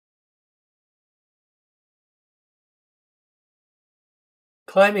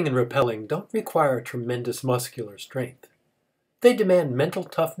Climbing and rappelling don't require tremendous muscular strength. They demand mental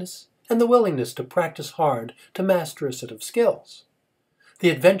toughness and the willingness to practice hard to master a set of skills. The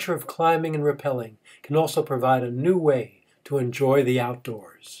adventure of climbing and rappelling can also provide a new way to enjoy the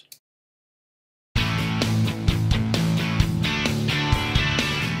outdoors.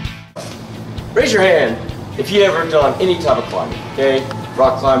 Raise your hand if you ever done any type of climbing, okay?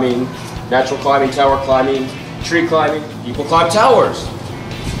 Rock climbing, natural climbing, tower climbing, tree climbing. People climb towers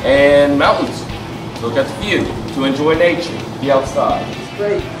and mountains to look at the view, to enjoy nature, be outside. It's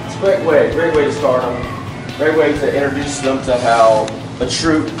great. It's a great way to start them. Great way to introduce them to how a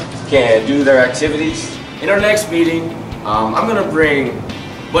troop can do their activities. In our next meeting, I'm going to bring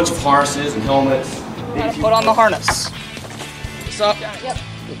a bunch of harnesses and helmets. Put on the harness. What's up? Yep.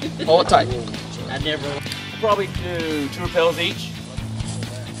 Hold it tight. I never. Probably do 2 rappels each.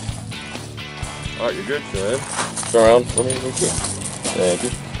 All right, you're good. Go ahead. Turn around for me real quick. Thank you.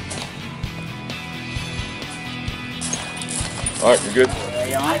 All right, you're good.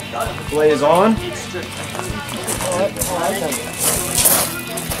 Blaze on.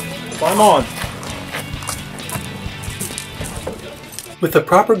 Climb on. With the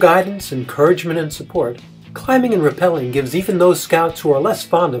proper guidance, encouragement, and support, climbing and rappelling gives even those scouts who are less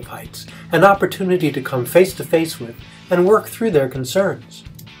fond of heights an opportunity to come face to face with and work through their concerns.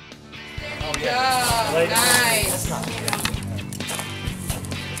 Good job. Nice.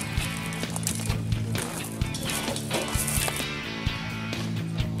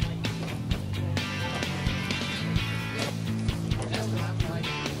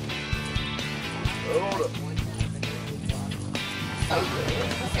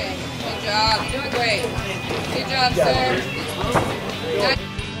 Okay, good job. You're doing great. Good job, sir.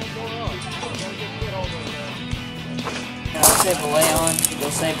 Say belay on.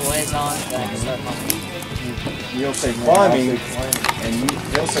 You'll say belays on. Then I can start pumping. You'll say climbing, and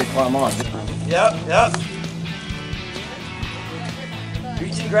they'll say climb on. Yep.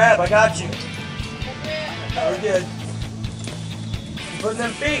 Reach and grab, I got you. We're good. Putting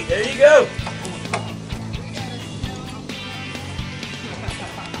them feet, there you go.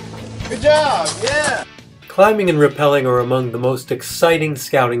 Good job, yeah. Climbing and rappelling are among the most exciting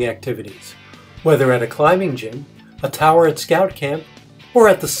scouting activities, whether at a climbing gym, a tower at scout camp, or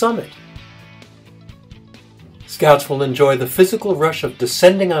at the summit. Scouts will enjoy the physical rush of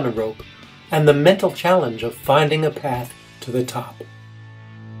descending on a rope and the mental challenge of finding a path to the top.